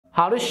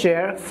How to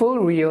share full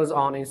reels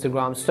on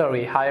Instagram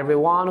story. Hi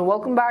everyone,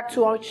 welcome back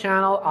to our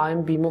channel.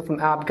 I'm Bimo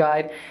from App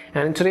Guide,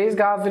 and in today's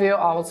guide video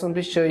I will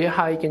simply show you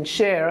how you can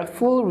share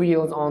full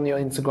reels on your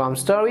Instagram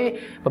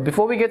story. But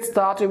before we get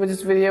started with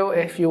this video,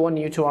 if you are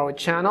new to our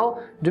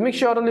channel, do make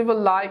sure to leave a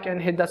like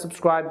and hit that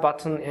subscribe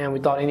button. And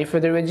without any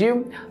further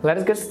ado, let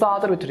us get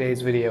started with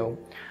today's video.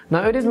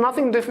 Now, it is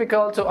nothing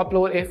difficult to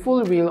upload a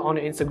full reel on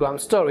your Instagram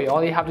story.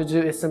 All you have to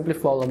do is simply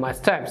follow my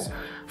steps.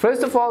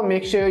 First of all,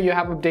 make sure you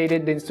have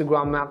updated the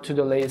Instagram app to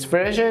the latest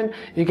version.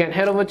 You can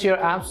head over to your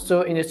app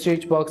store, in the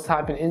search box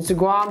type in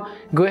Instagram.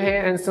 Go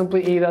ahead and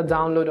simply either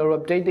download or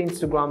update the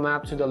Instagram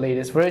app to the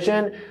latest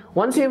version.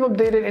 Once you have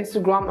updated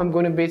Instagram, I'm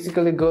going to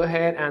basically go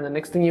ahead, and the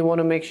next thing you want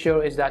to make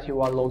sure is that you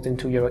are logged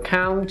into your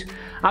account.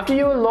 After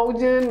you are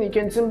logged in, you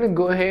can simply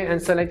go ahead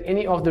and select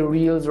any of the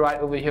reels right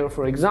over here,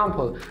 for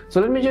example.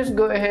 So let me just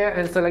go ahead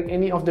and select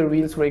any of the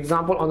reels. For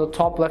example, on the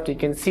top left you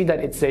can see that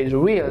it says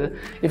reel.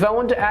 If I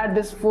want to add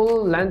this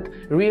full length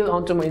reel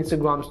onto my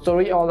Instagram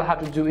story, all I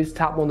have to do is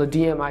tap on the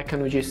DM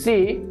icon which you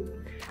see.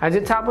 As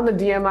you tap on the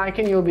DM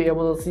icon, you'll be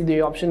able to see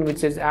the option which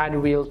says add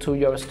reel to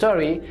your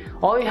story.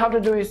 All you have to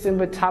do is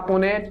simply tap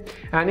on it,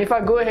 and if I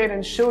go ahead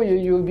and show you,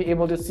 you'll be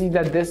able to see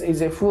that this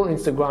is a full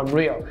Instagram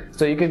reel.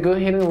 So you can go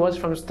ahead and watch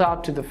from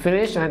start to the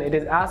finish, and it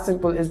is as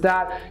simple as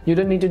that. You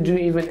don't need to do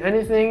even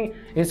anything.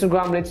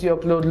 Instagram lets you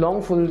upload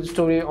long full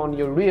story on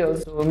your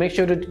reels. So make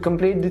sure to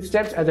complete the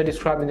steps as I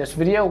described in this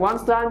video.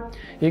 Once done,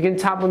 you can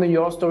tap on the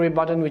your story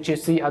button which you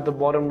see at the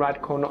bottom right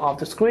corner of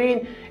the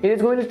screen. It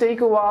is going to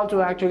take a while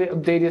to actually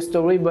update your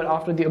story, but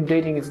after the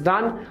updating is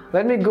done,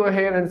 let me go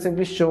ahead and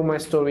simply show my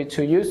story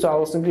to you. So I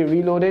will simply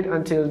reload it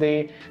until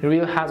the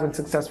reel has been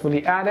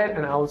successfully added,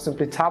 and I will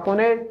simply tap on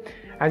it.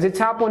 As you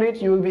tap on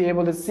it, you will be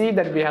able to see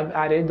that we have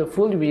added the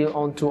full reel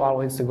onto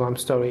our Instagram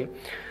story.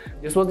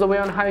 This was the way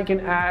on how you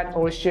can add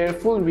or share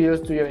full reels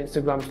to your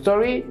Instagram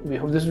story. We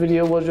hope this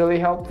video was really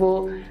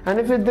helpful, and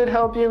if it did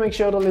help you, make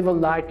sure to leave a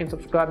like and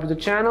subscribe to the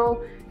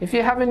channel. If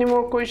you have any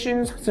more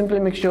questions, simply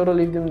make sure to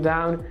leave them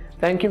down.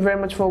 Thank you very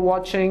much for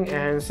watching,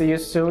 and see you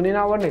soon in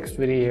our next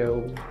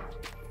video.